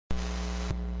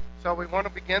So we want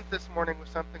to begin this morning with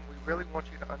something we really want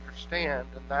you to understand,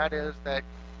 and that is that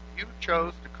you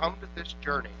chose to come to this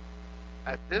journey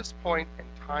at this point in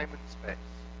time and space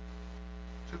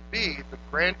to be the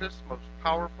grandest, most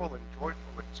powerful, and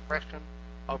joyful expression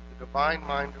of the divine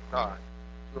mind of God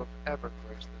to have ever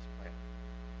graced this planet.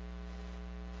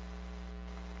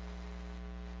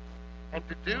 And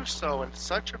to do so in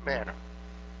such a manner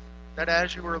that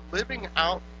as you are living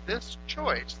out this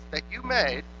choice that you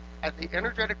made at the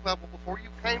energetic level before you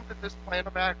came to this plan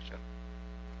of action,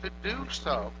 to do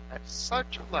so at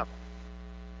such a level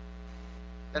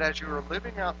that as you are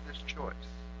living out this choice,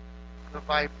 the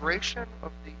vibration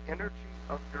of the energy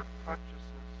of your consciousness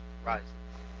rises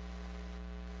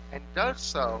and does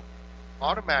so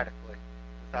automatically,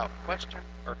 without question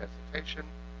or hesitation,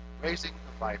 raising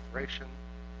the vibration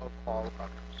of all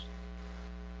others.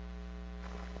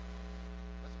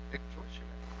 That's a big choice you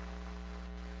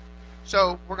make.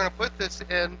 So we're going to put this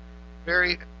in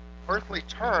very earthly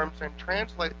terms and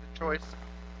translate the choice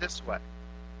this way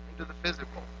into the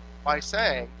physical by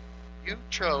saying you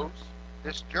chose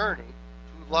this journey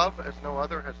to love as no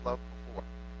other has loved before,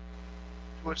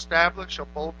 to establish a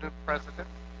bold new precedent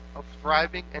of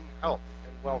thriving in health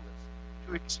and wellness,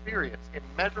 to experience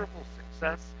immeasurable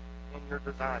success in your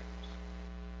desires,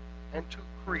 and to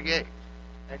create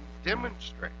and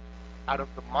demonstrate out of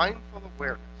the mindful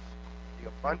awareness the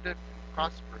abundant and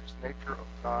prosperous nature of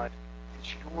God is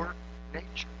your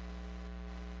nature,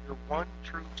 your one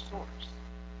true source.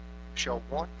 You shall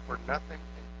want for nothing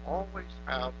and always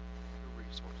have the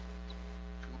resources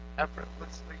to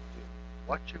effortlessly do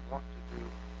what you want to do,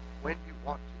 when you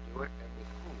want to do it, and with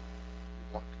whom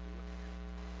you want to do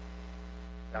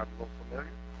it. Sound a little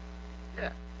familiar?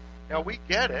 Yeah. Now we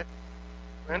get it.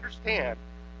 We understand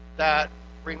that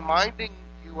reminding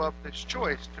you of this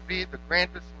choice to be the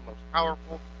grandest and most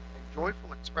powerful and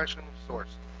joyful expression of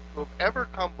Source to have ever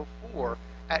come before,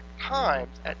 at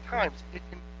times it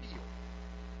can feel.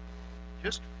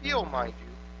 Just feel, mind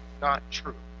you, not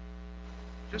true.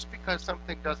 Just because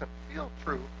something doesn't feel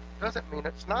true doesn't mean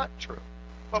it's not true.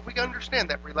 But we understand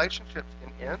that relationships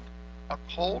can end, a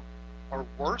cold or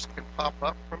worse can pop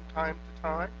up from time to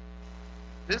time.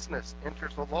 Business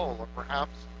enters a lull, or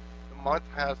perhaps the month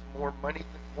has more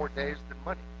days than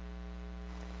money.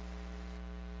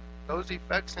 Those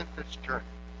effects in this journey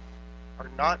are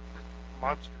not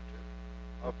demonstrative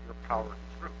of your power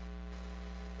and truth.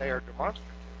 They are demonstrative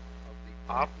of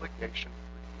the obligation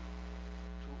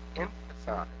for you to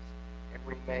emphasize and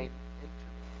remain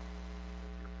intimate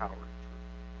with your power and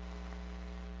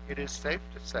truth. It is safe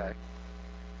to say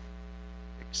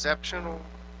exceptional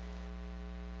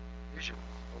visions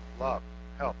of love,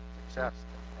 health, success,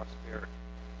 and prosperity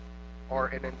are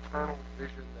an internal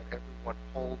vision that everyone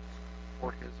holds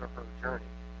for his or her journey.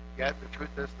 Yet the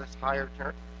truth is this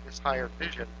higher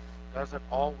vision doesn't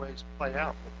always play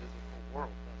out in the physical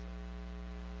world,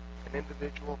 does it? An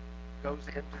individual goes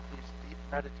into these deep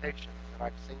meditations, and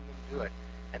I've seen them do it,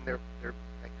 and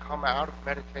they come out of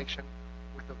meditation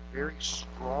with a very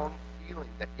strong feeling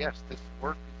that yes, this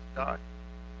work is done.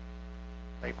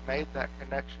 They've made that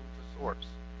connection to Source.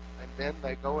 And then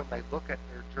they go and they look at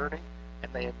their journey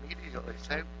and they immediately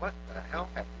say, what the hell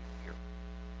happened here?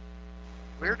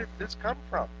 Where did this come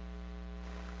from?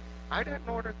 I didn't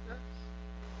order this.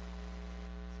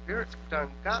 Spirit's done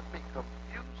got me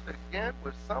confused again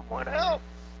with someone else.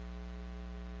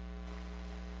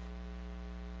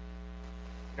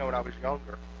 You know, when I was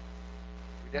younger,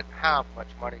 we didn't have much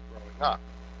money growing up.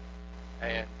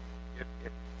 And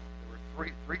there were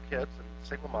three kids and a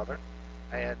single mother.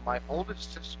 And my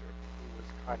oldest sister, who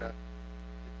was kind of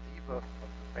the diva of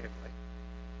the family,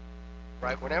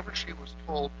 right, whenever she was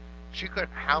told she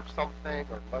couldn't have something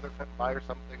or mother couldn't buy her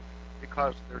something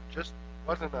because there just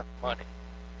wasn't enough money,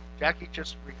 Jackie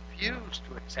just refused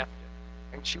to accept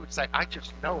it. And she would say, I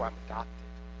just know I'm adopted.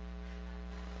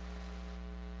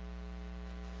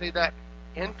 See, that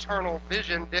internal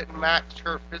vision didn't match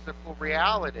her physical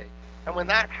reality. And when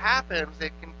that happens,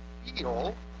 it can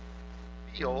feel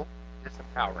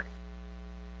disempowering.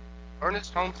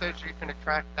 Ernest Holmes says you can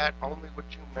attract that only which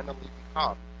you mentally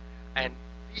become and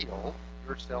feel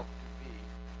yourself to be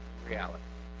in reality.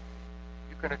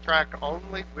 You can attract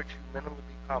only which you mentally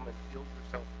become and feel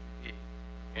yourself to be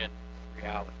in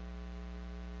reality.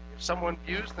 If someone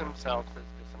views themselves as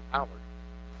disempowered,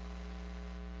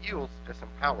 feels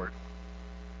disempowered,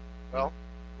 well,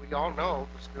 we all know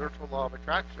the spiritual law of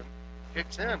attraction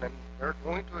kicks in, and they're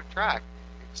going to attract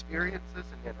experiences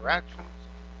and interactions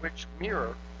which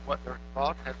mirror what their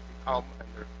thought has become and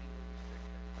their feelings dictate.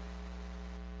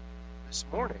 This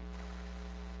morning,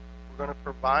 we're going to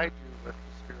provide you with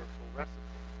the spiritual recipe.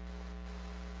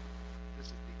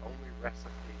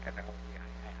 recipe analogy I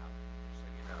have, so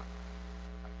you know.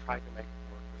 I tried to make it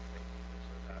work with maybe this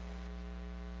or that.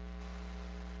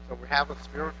 So we have a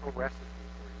spiritual recipe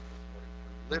for you this morning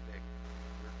for living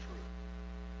your truth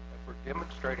and for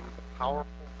demonstrating the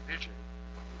powerful vision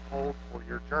you hold for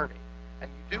your journey. And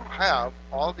you do have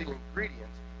all the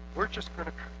ingredients. We're just going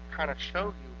to kind of show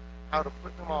you how to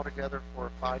put them all together for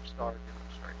a 5-star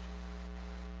demonstration.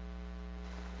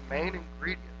 The main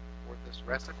ingredient for this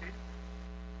recipe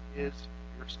is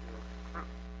your spiritual truth.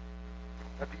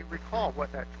 Now, do you recall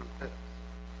what that truth is?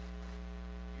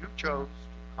 You chose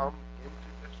to come into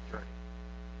this journey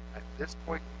at this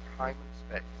point in time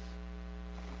and space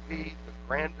to be the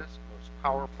grandest, most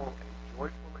powerful, and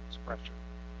joyful expression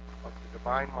of the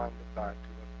divine mind of God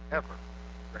to have ever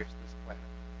graced this planet.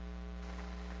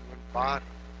 You embody,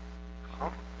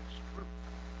 become this truth,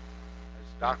 as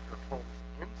Dr. Holmes'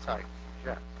 insight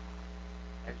suggests,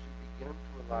 as you begin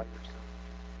to allow yourself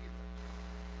to feel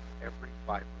it every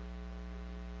fiber of your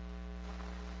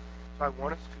being. So I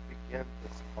want us to begin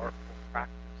this artful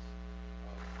practice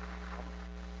of becoming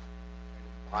and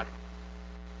embodying.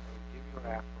 I will give you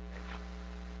an affirmation.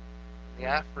 And the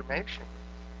affirmation is,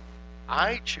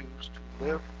 I choose to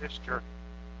live this journey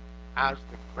as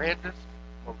the grandest,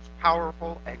 most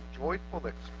powerful, and joyful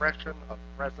expression of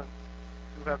presence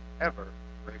to have ever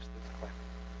graced this planet.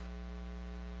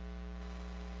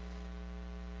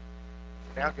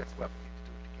 So now guess what? We need to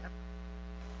do it together.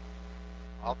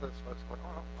 All those folks going, oh,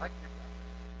 I don't like it.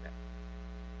 Today.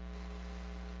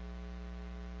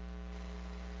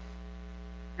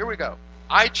 Here we go.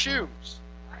 I choose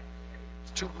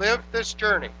to live this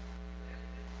journey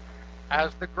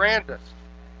as the grandest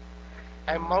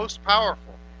and most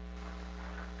powerful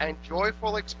and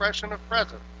joyful expression of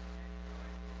presence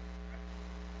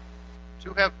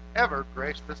to have ever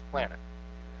graced this planet.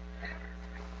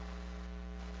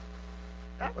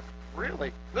 That was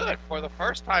really good for the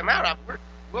first time out.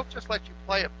 We'll just let you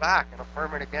play it back and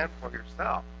affirm it again for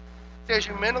yourself. See, as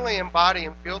you mentally embody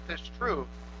and feel this truth,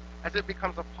 as it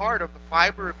becomes a part of the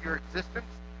fiber of your existence,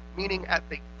 meaning at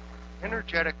the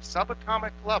energetic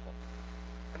subatomic level,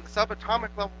 and the subatomic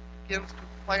level begins to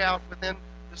play out within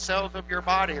the cells of your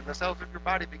body, and the cells of your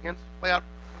body begins to play out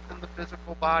within the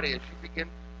physical body as you begin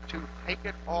to take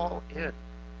it all in.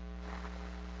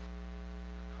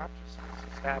 Consciousness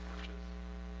establishes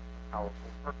a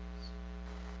powerful purpose.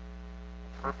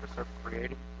 A purpose of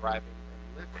creating, thriving,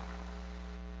 and living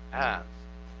as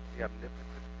the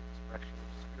omnipotent expression of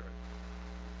spirit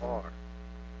you are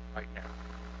right now.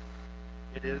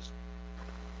 It is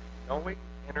knowing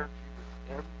energy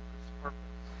within this purpose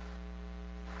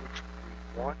which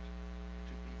we want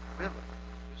to be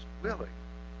willing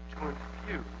to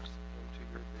infuse into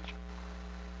your vision.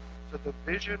 So the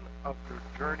vision of your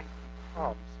journey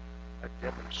becomes a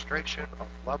demonstration of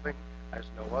loving as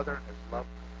no other has loved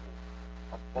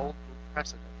before, a bold new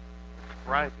precedent of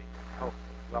thriving in health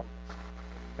and wellness,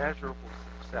 immeasurable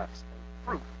success, and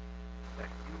proof that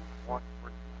you want for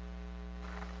your life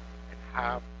and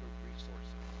have the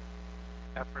resources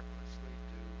to effortlessly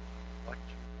do what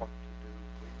you want to do,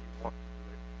 when you want to do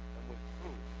it, and with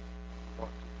whom you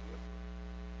want to do it with.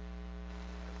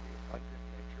 As the abundant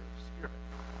nature of spirit,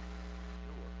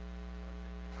 your abundant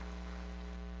nature.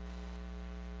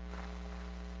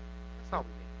 That's all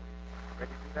we need for you.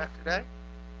 Ready to do that today?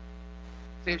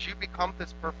 See, as you become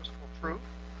this purposeful truth,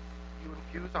 you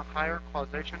infuse a higher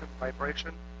causation and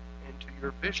vibration into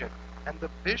your vision. And the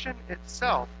vision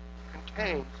itself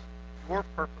contains your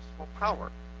purposeful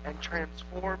power and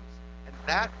transforms, and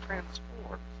that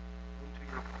transforms into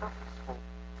your purposeful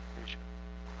vision,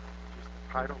 which is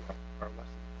the title of our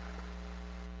lesson.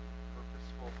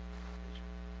 Purposeful vision.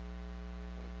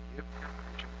 So give your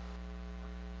vision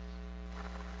purpose.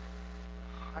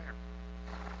 A higher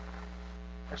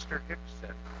purpose. Esther Hicks said,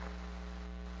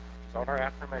 which is on our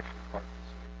affirmation part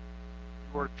this week,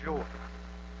 your joy,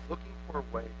 looking for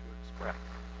a way to express.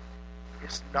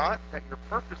 It's not that your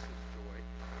purpose is joy,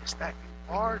 it's that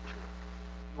you are joy.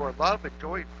 You are love and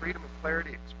joy and freedom and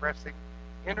clarity, expressing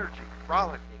energy,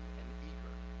 frolicking, and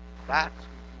eager. That's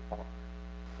who you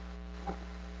are.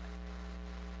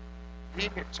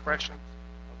 Being expressions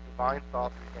of divine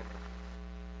thought and energy.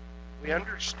 We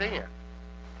understand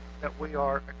that we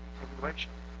are a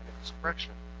continuation, an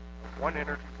expression of one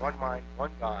energy, one mind,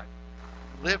 one God,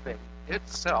 living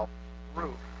itself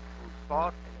through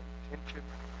thought and intention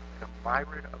and a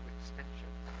myriad of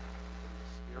extension in the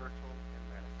spiritual and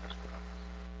manifest realms.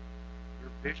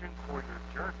 Your vision for your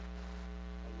journey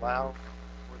allows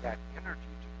for that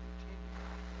energy to continue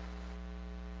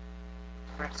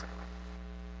expressing,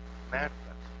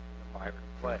 manifesting in a myriad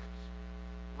of ways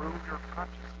through your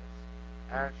consciousness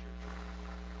as your dream.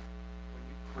 When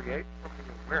you create from the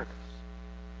awareness,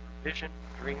 your vision,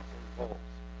 dreams, and goals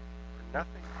are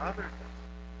nothing other than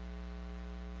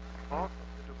the thought of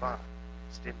the divine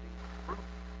extending through you.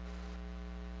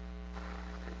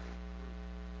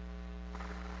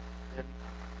 Then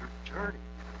your journey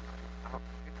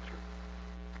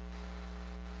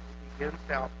begins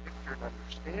to outpicture an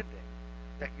understanding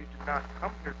that you do not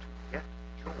come here to get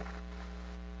joy.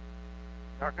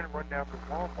 You're not going to run down to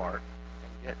Walmart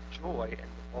and get joy in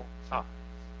the bulk size.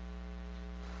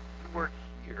 You are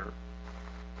here to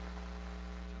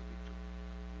be joy.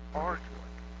 You are joy.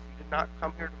 You did not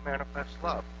come here to manifest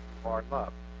love. You are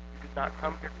love. You did not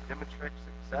come here to demonstrate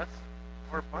success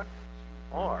or abundance.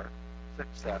 You are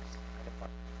success and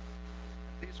abundance.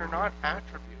 And these are not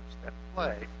attributes that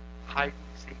play hide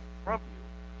and seek from you,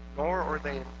 nor are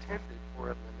they intended for a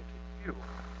limited few.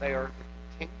 They are the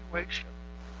continuation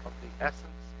of the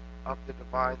essence of the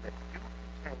divine that you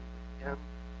contain within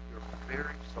your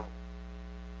very soul.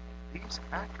 And these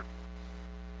attributes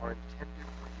are intended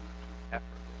for you to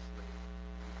effortlessly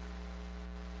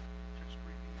just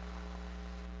reveal.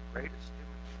 The greatest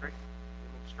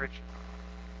demonstration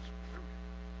is rooted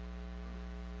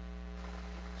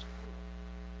in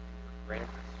your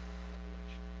grandest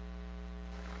revelation.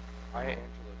 Maya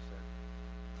Angelou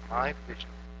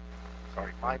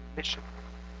said, my mission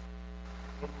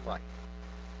in life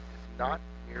is not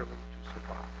merely to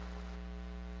survive,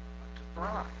 but to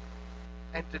thrive,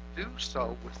 and to do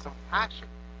so with some passion,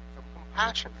 some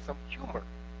compassion, some humor,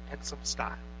 and some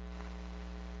style.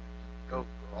 Go,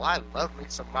 girl, I love me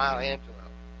some Maya Angelou.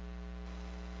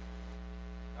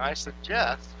 I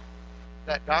suggest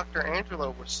that Dr.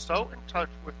 Angelou was so in touch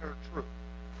with her truth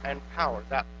and power,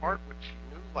 that part which she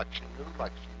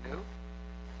knew,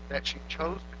 that she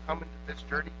chose to come into this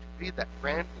journey to be that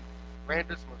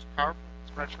grandest, most powerful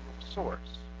expression of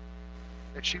Source,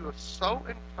 that she was so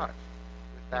in touch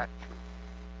with that truth,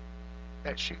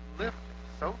 that she lived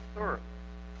it so thoroughly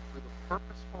through the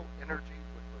purposeful energy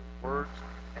with her words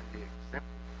and the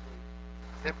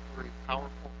exemplary,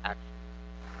 powerful actions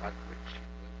by which she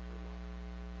lived her life.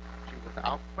 She,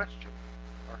 without question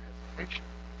or hesitation,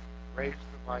 raised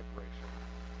the vibration of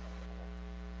all.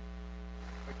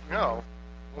 But you know,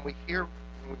 when we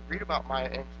read about Maya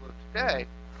Angelou today,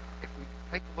 if we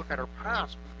take a look at her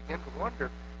past, we begin to wonder,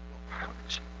 well, how did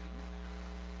she do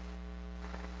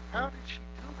that? How did she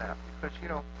do that? Because, you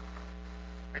know,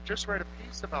 I just read a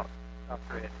piece about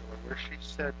Dr. Angelou where she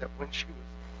said that when she was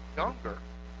younger,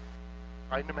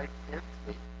 trying to make ends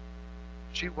meet,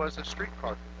 she was a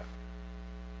streetcar conductor.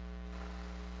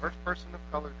 First person of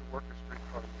color to work a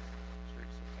streetcar in the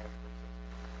streets of San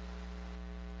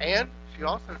Francisco. And she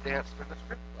also danced in a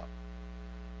strip club.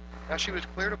 Now, she was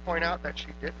clear to point out that she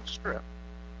didn't strip.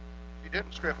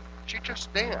 She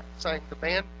just danced, saying the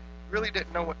band really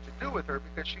didn't know what to do with her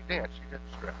because she danced. She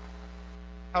didn't strip.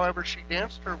 However, she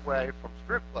danced her way from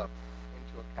strip club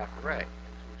into a cabaret,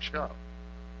 into a show.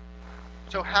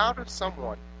 So how does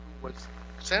someone who was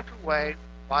sent away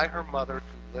by her mother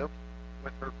to live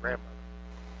with her grandmother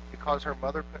because her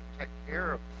mother couldn't take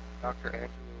care of Dr. Angelou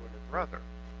and her brother,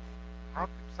 how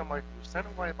could somebody who was sent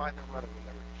away by their mother when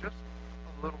they were just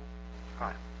a little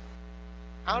child,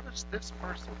 how does this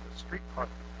person, the streetcar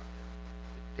conductor,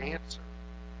 the dancer,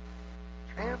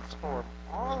 transform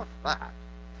all of that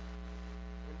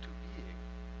into being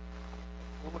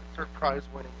a Pulitzer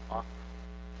Prize-winning author,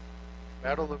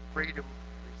 Medal of Freedom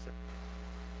recipient,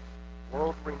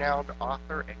 world-renowned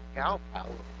author, and gal pal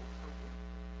of Oprah Winfrey?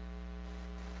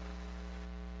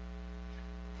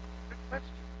 Good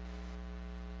question.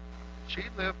 She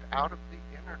lived out of the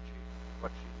energy of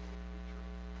what she knew to be true.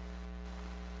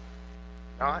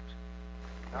 Not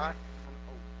even a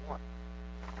one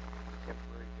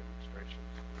contemporary demonstrations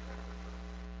we had with her.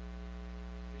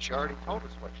 She already told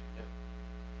us what she knew.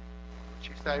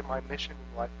 She said, my mission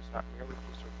in life is not merely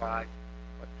to survive,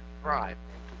 but to thrive,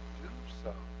 and to do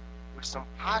so with some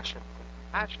passion, some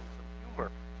compassion, some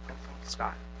humor, and some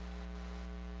style.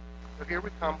 So here we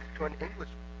come to the English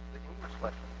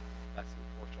lesson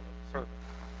portion of the service.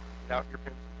 Get out your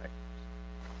pens and papers.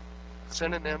 A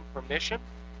synonym for mission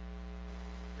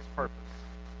is purpose.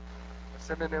 A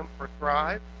synonym for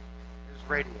thrive is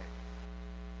radiate.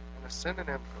 And a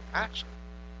synonym for passion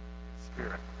is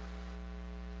spirit.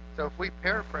 So if we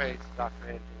paraphrase Dr.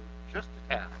 Angelou just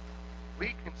a tad, we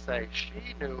can say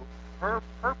she knew her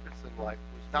purpose in life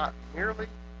was not merely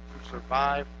to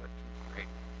survive, but to radiate.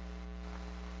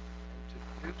 And to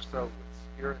do so with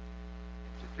spirit,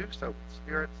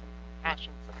 some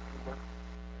compassion, some humor,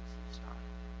 and some style.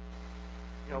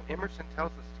 You know, Emerson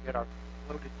tells us to get our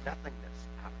bloated nothingness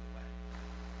out of the way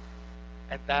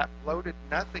And that bloated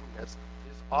nothingness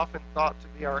is often thought to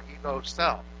be our ego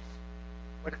selves.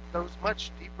 But it goes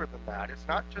much deeper than that. It's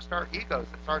not just our egos,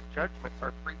 it's our judgments,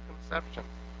 our preconceptions,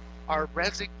 our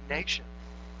resignation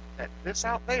that this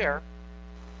out there,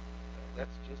 well,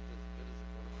 that's just as good as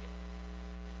it's going to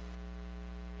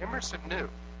get. Emerson knew,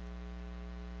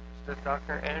 as did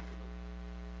Dr. Andrew,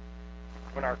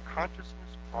 when our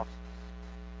consciousness crosses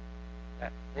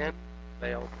that thin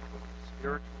veil between the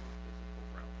spiritual and physical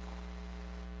realm,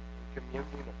 in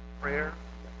communion of prayer and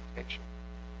meditation,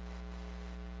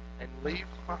 and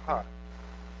leaves behind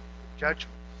the judgments,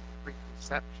 the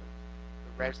preconceptions,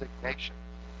 the resignations.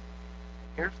 And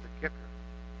here's the kicker.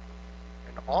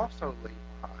 And also leave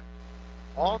behind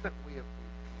all that we have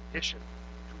been conditioned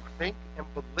to think and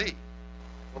believe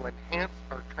will enhance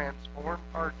or transform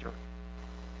our journey.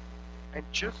 And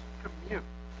just commune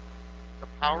the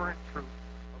power and truth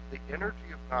of the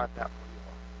energy of God that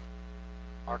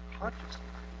we are. Our consciousness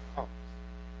becomes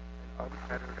an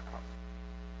unfettered outcome.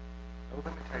 No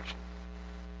limitations,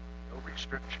 no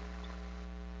restrictions,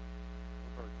 no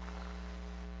burdens.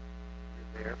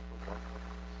 You're there for one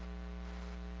purpose,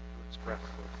 to express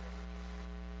source energy,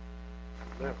 and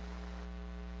live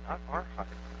not our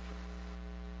highest vision,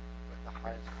 but the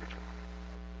highest vision of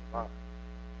the divine.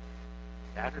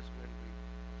 That is when we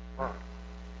affirm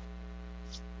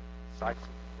with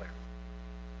decisive clarity,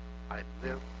 I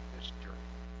live this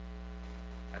journey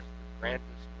as the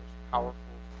grandest, most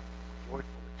powerful,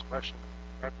 joyful expression of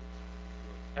the presence who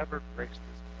have ever graced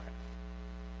this planet,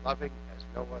 loving as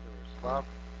no other is loved,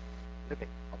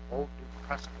 living a bold new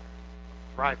precedent of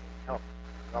thriving health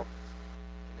and wellness,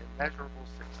 and immeasurable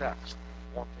success,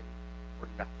 wanting for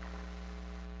nothing,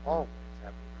 always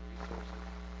having the resources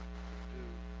to do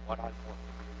what I want to do,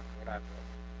 what I want to do.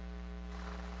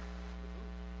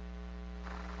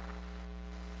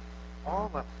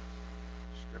 All else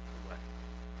stripped away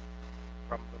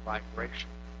from the vibration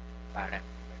of that affirmation.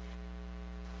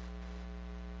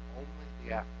 Only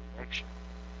the affirmation of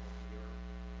your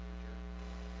journey.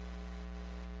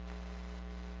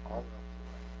 All else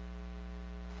away.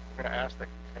 I'm going to ask that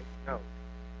you take note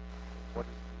of what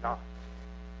is not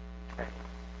contained in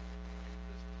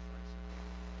this decisive.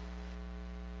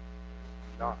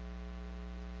 It is not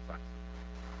decisive.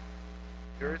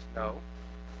 There is no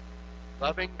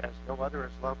loving as no other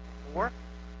is loved before,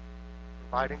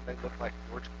 providing they look like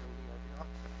George Clooney or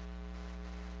Beyonce.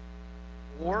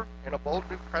 Or in a bold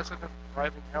new precedent of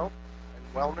thriving health and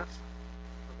wellness,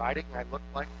 providing I look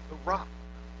like The Rock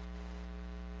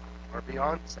or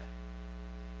Beyonce.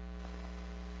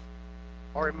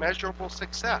 Or immeasurable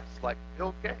success like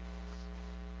Bill Gates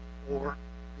or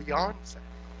Beyonce.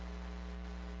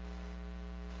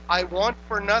 I want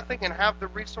for nothing and have the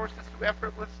resources to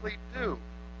effortlessly do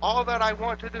all that I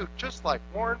want to do, just like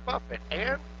Warren Buffett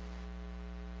and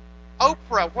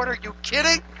Oprah. What, are you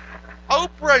kidding?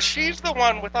 Oprah, she's the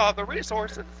one with all the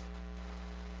resources.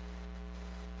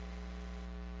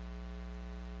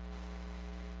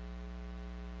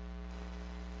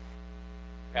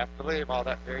 You have to leave all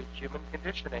that very human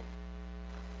conditioning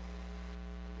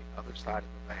on the other side of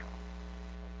the veil,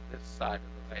 on this side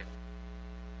of the veil.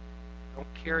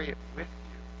 Don't carry it with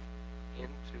you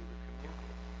into the communion.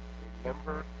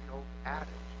 Remember the old adage,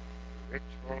 the rich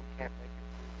man can't make it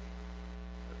through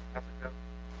the how's it go?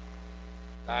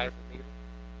 The eye of the needle.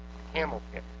 The camel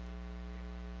can't make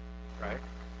it, right?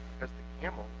 Because the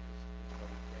camel is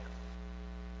going down.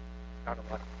 It's got a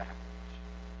lot of baggage.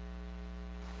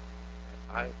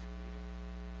 That eye of the needle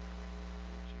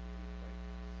needs you to be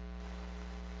awakened.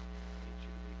 Needs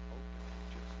you to be open to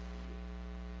just being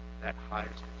that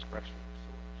highest expression of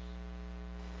source.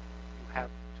 You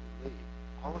have to leave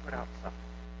all of it outside,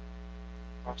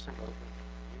 crossing over into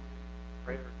communion,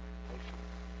 prayer, meditation,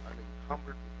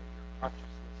 unencumbered within your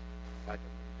consciousness by the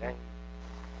mundane,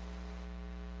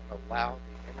 and allow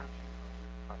the energy of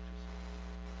your consciousness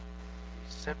to be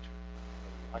centered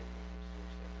in alignment with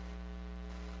source energy.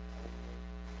 Only one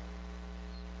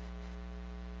purpose.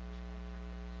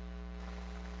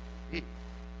 To be the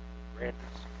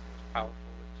grandest, most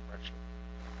powerful expression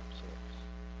of source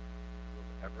you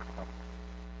will ever come to.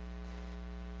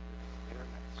 Near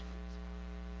that sweet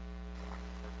spot,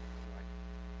 perfect alignment,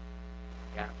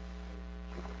 gap between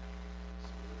human and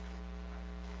spiritual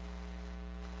desires,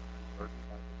 unburdened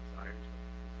by the desires of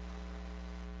the physical.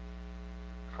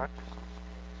 Your consciousness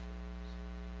transforms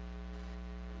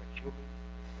from a human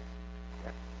to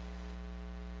connect to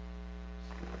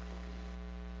spiritual being,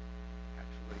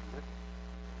 actually living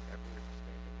an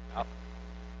ever-expanding outlet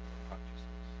of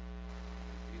consciousness,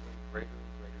 revealing greater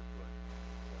and greater good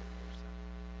for yourself.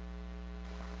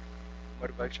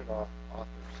 Motivational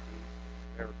author Steve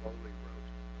Maraboli wrote,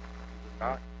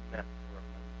 not meant for a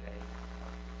mundane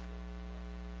life.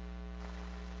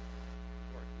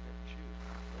 Lord, you didn't choose.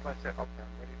 Nobody said, okay,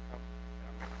 I'm ready to come, and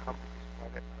I'm going to come to this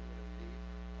planet, and I'm going to lead a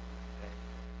mundane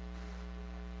life.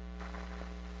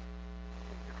 I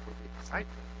think it's for the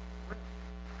excitement of the thrill.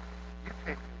 You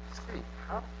came here to see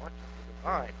how much of the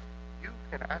divine you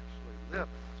can actually live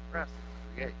and express and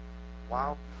create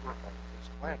while you were on this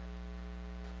planet.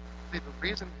 See, the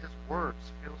reason his words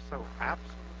feel so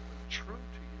absolutely true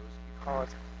to you is because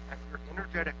at your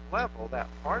energetic level, that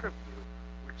part of you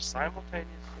which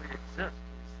simultaneously exists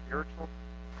in the spiritual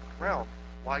realm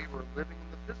while you are living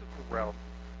in the physical realm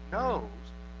knows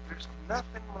there's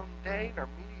nothing mundane or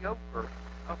mediocre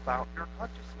about your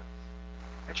consciousness,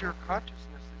 as your consciousness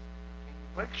is the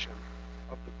continuation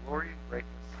of the glory and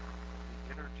greatness of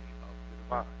the energy of the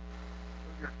divine. So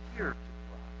you're here to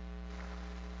thrive,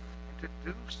 and to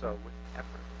do so with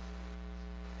effortless ease.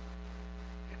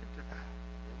 Get into that,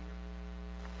 and then your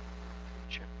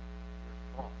attention, your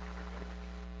thought, your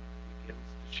energy begins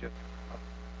to shift up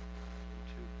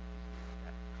into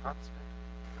that constant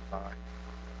divine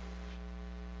revelation.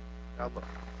 Now look,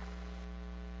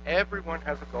 everyone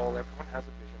has a goal, everyone has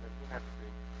a vision, everyone has a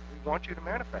dream. We want you to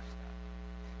manifest that.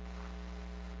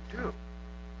 You do.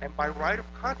 And by right of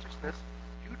consciousness,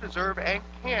 you deserve and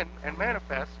can and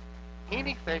manifest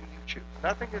anything you choose.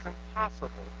 Nothing is impossible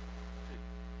to you.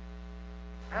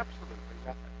 Absolutely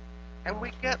nothing. And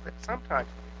we get that sometimes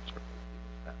we certainly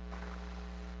feel that way.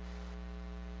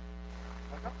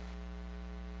 Why not?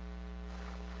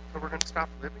 So we're going to stop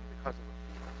living because of a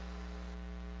feeling.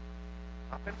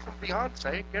 Hop in some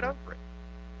Beyonce and get over it.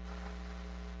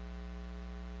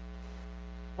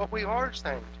 What we are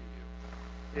saying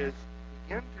to you is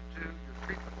begin to do your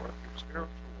treatment work, your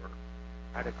spiritual work,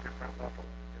 at a different level.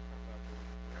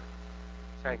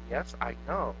 Saying, yes, I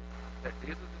know that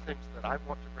these are the things that I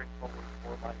want to bring forward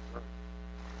for my journey,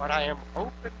 but I am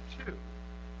open to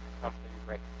something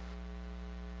greater.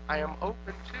 I am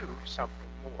open to something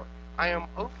more. I am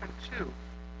open to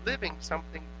living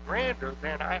something grander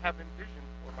than I have envisioned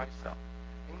for myself.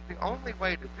 And the only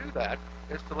way to do that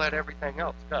is to let everything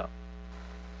else go.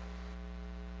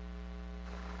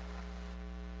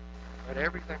 Let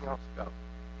everything else go.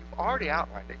 You've already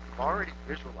outlined it. You've already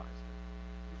visualized it.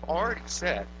 You've already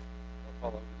said, don't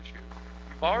fall over the shoes,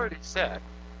 you've already said,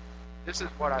 this is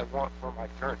what I want for my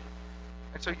journey.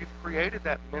 And so you've created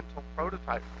that mental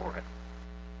prototype for it.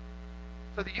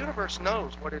 So the universe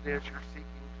knows what it is you're seeking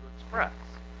to express.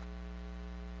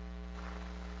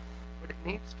 But it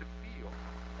needs to feel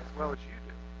as well as you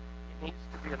do. It needs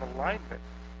to be in alignment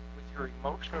with your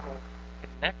emotional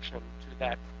connection to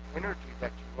that energy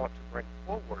that you want to bring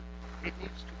forward. It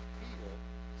needs to feel,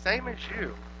 same as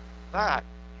you, that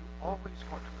you always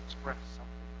want to express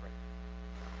something great.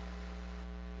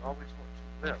 You always want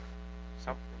to live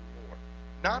something more.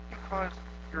 Not because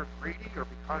you're greedy or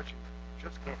because you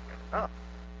just can't get enough,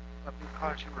 but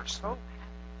because you are so happy,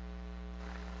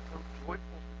 so joyful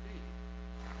to be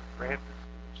the grandest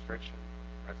demonstration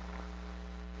of presence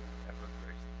you've ever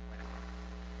graced the planet.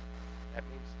 That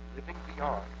means living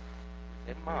beyond,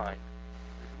 within mind,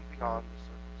 living beyond the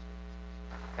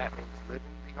circumstances. That means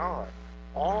living beyond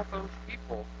all those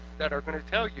people that are going to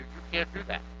tell you you can't do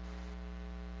that.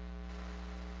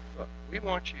 Look, we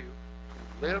want you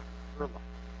to live your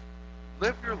life.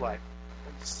 Live your life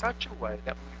in such a way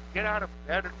that when you get out of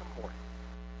bed in the morning,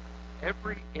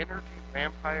 every energy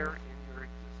vampire in your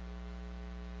existence,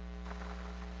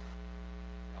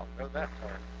 y'all know that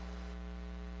term,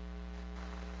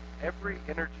 every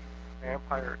energy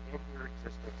vampire in your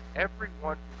existence,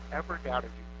 everyone who ever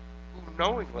doubted you, who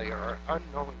knowingly or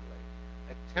unknowingly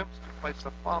attempts to place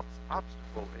a false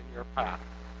obstacle in your path,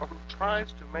 or who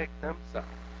tries to make themselves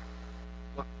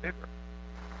look bigger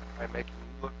by making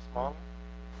you look smaller.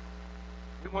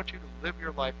 We want you to live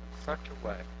your life in such a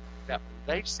way that when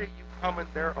they see you coming,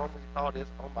 their only thought is,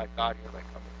 oh my God, here they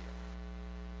come again.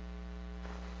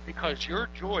 Because your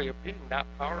joy of being that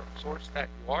power source that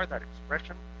you are, that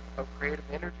expression of creative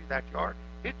energy that you are,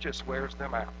 it just wears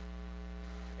them out.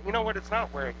 And you know what? It's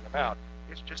not wearing them out.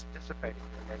 It's just dissipating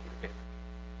their negative energy.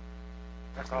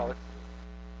 That's all it's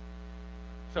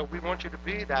doing. So we want you to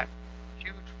be that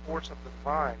huge force of the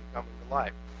divine coming to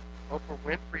life. Oprah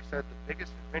Winfrey said the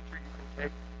biggest adventure you can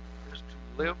take is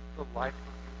to live the life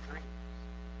of your dreams.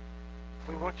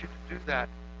 We want you to do that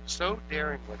so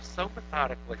daringly, so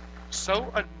methodically,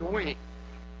 so annoying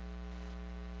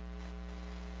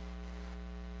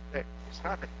that it's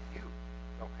not that you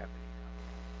don't have any power.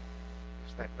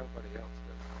 It's that nobody else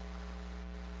does.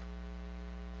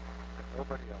 That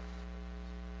nobody else does.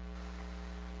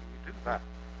 When you do that,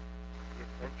 the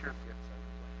adventure gets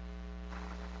underway.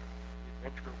 The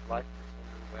adventure of life is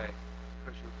underway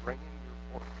because you're bringing your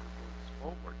voice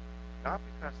forward, not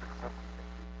because it's something that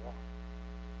you want.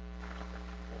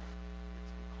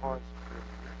 It's because there is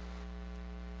a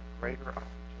greater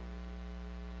opportunity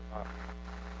to provide,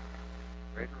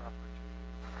 greater opportunity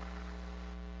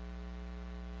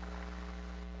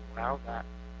to allow that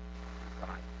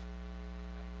desire,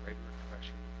 that greater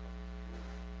expression to come through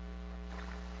your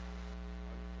consciousness,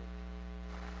 unfiltered.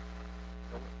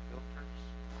 No it filters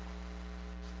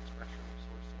this expression of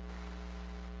source energy.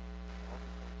 All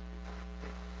the things people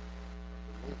think are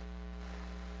the meaning.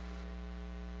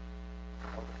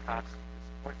 All the past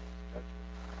disappointments,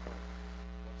 judgments,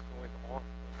 what's going on,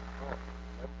 what's wrong.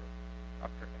 Remember,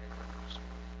 Dr. Andrew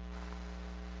Schwartz.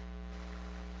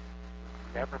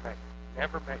 Never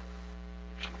met her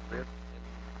if she lived in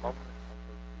the moment of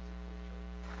her physical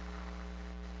journey.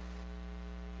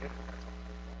 Get it? That's a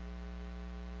whole lot.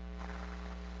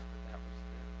 But that was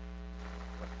there.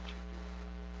 What did she do with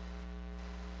that?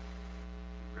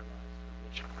 She realized her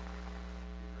mission.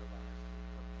 She realized her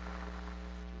purpose.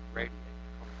 To radiate,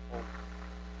 come forward,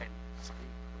 and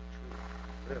speak her truth,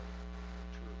 live her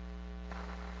truth.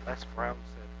 Les Brown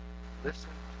said, listen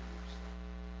to yourself.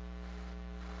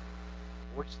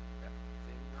 Voice that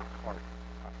within your heart is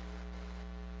not your heart.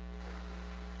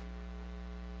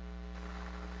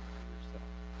 To yourself.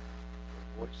 The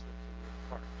voice that's in your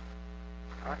heart,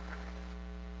 not your head,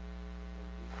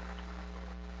 will lead you to the goal.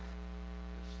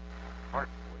 This heart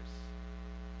voice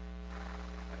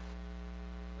that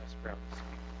Les Brown is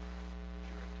speaking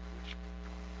is your intuition.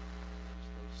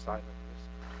 It's those silent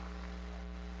listeners.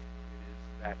 It is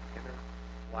that inner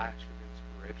flash of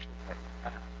inspiration that you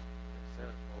have that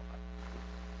says, well, I can do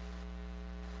this.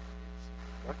 It's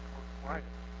much more quiet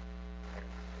than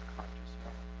the conscious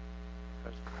mind.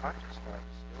 Because the conscious mind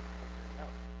is still figuring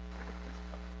out where did this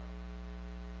come from.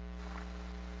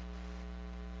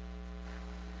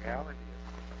 The reality is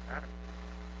it doesn't matter.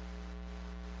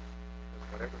 Because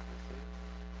whatever this is, it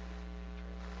can be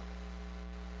transformed.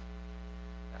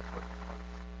 That's what the heart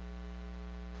is.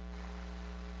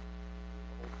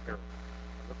 The whole parable.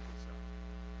 I looked this up.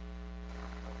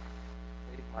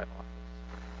 Cleaning my office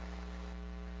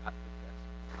at the desk.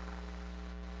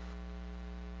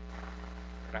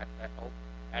 And that old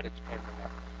adage came to my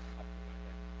head.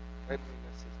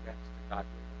 Cleanliness is next to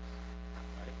godliness.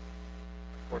 Right?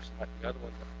 Of course, like the other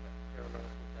one that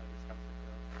parallels with that is how's it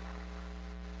go?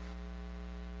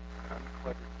 An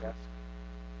uncluttered desk is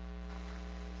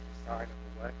the sign of a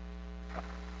what?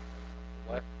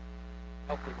 What?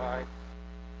 Healthy mind.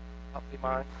 Healthy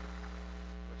mind.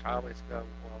 Which I always go,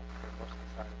 well, they're mostly the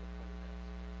sign of a clean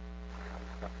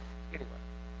desk. Anyway,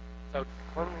 so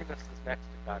cleanliness is next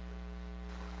to godliness.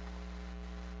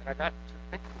 And I got to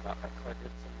thinking about that, so I did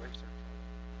some research on it.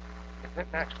 It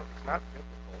didn't actually, it's not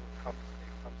biblical. It comes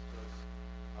to us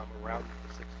around the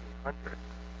 1600s,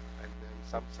 and then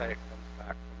some say it comes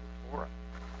back from the Torah.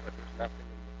 But there's nothing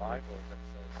in the Bible that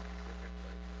says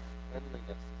specifically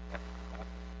cleanliness is next to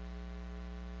godliness,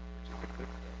 which is a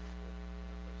good thing with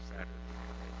those Saturdays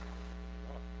and days that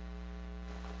we're on.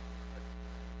 But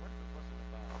what if it wasn't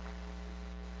about cleanliness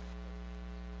and consciousness?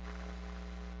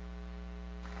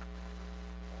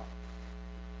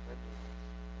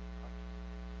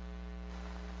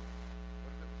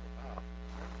 What if it was about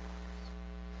cleanliness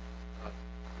of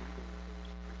leaving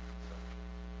those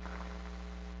preconceptions,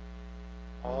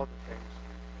 all the things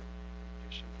we've been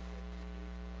conditioned to think we need,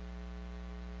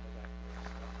 all that great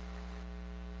stuff,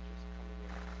 just coming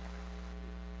in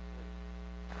clean,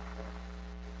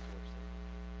 source of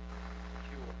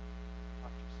pure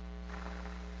consciousness,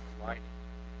 aligning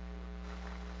to pure.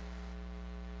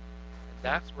 And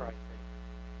that's where I think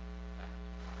that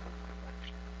whole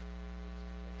direction needs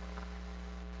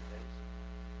to take us in today's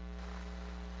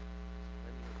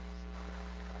cleanliness is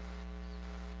godliness.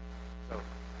 So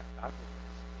that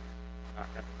godliness is not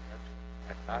having judgment.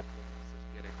 That godliness is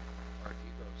getting our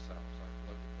ego selves, our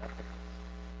bloated ethicness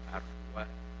out of the way.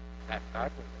 That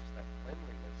godliness, that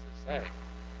cleanliness is saying,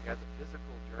 yeah, the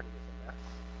physical journey is a mess.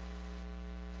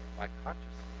 My consciousness.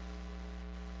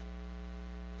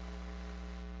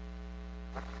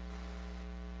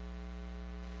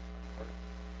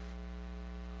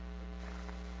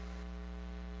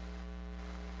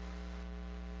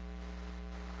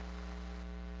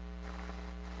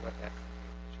 What that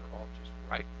is, you're all just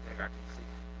right there. I can see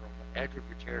you're on the edge of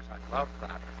your chairs. I love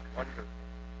that. It's wonderful.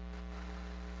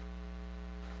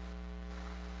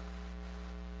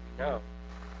 We know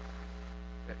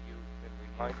that you've been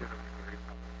reminded of a very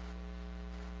powerful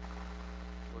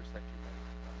choice that you made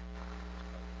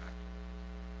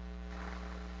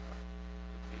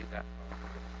to be that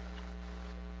positive expression.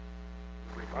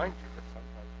 We remind you that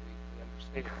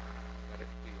understand that it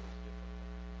feels difficult.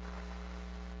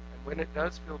 And when it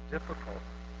does feel difficult,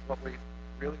 what we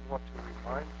really want to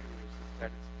remind you is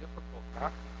that it's difficult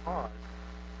not because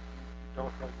you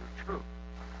don't know your truth.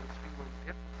 It's feeling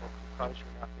difficult because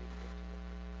you're not being intimate.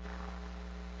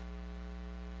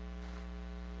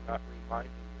 You're not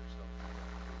reminding yourself of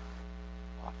that truth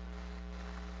often.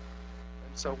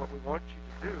 And so what we want you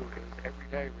to do is every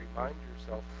day remind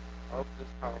yourself of this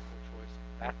powerful choice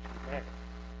that you made.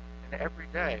 And every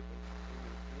day when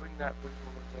you're doing that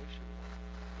visualization work,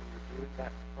 when you're doing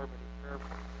that affirmative prayer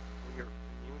work, when you're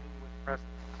communing with presence,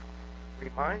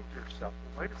 remind yourself,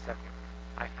 well, wait a second,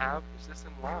 is this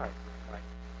in line with my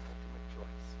ultimate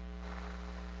choice?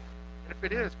 And if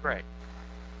it is, great.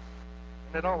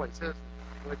 And it always is,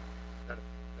 good that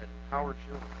empowers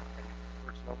you and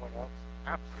hurts no one else,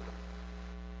 absolutely.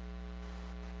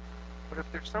 But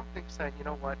if there's something saying, you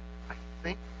know what, I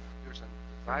think there's a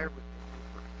desire within you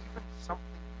for even something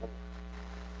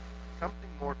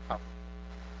more powerful.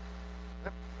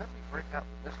 Let me break out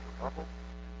the Mr. Bubble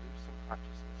and do some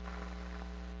consciousness work.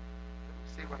 Let me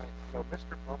see when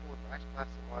Mr. Bubble and nice glass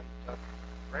of wine does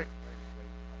great way to bring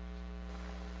consciousness.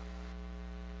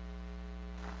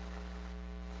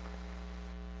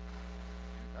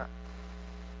 Do that.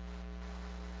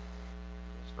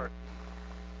 You'll start being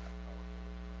that powerful.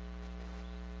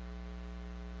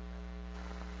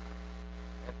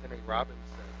 Anthony Robbins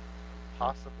said,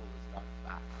 impossible is not a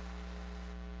fact.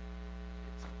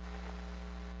 It's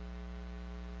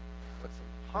what's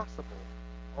impossible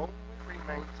only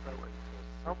remains so until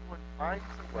someone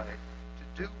finds a way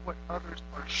to do what others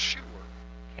are sure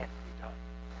can't be done.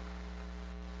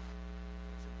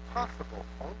 What's impossible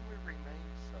only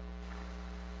remains so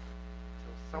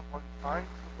until someone finds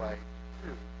a way to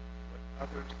do what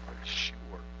others are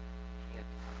sure can't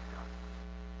be done.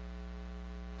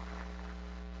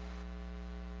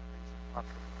 Nothing's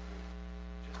impossible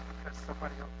just because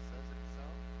somebody else says it so.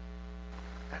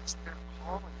 That's their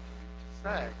calling to you to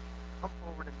say, come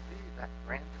forward and be that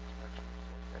grand expression of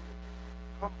source energy.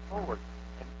 Come forward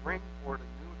and bring forward a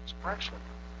new expression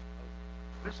of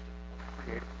wisdom, of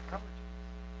creative intelligence.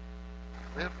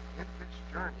 Live in this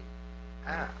journey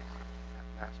as that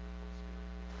masterful spirit.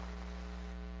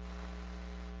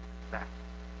 That.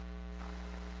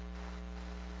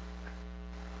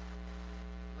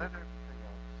 Let everything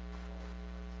else fall in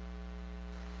place.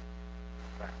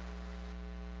 That.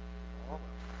 All of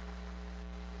it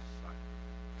is silent.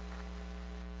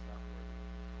 It's not worthy.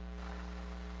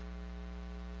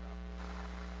 It's not worthy.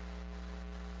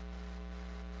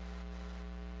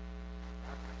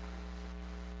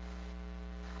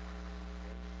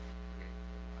 Not the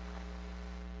creative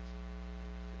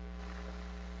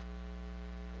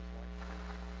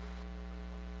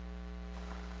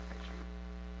as you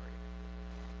are in it.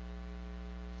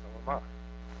 So am I.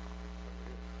 So it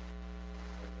is.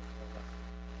 So there's no lesson.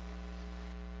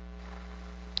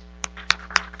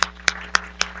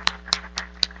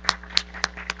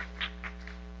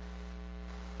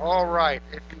 All right.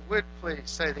 If you would please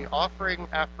say the offering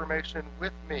affirmation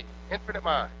with me. Infinite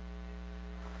Mind.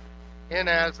 In,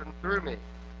 as, and through me.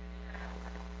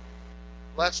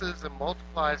 Blesses and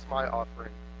multiplies my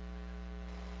offering.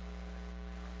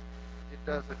 It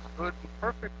does its good and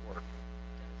perfect work.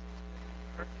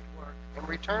 And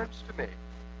returns to me.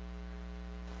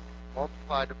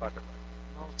 Multiplied abundantly.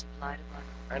 Multiplied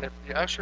abundantly. And if the usher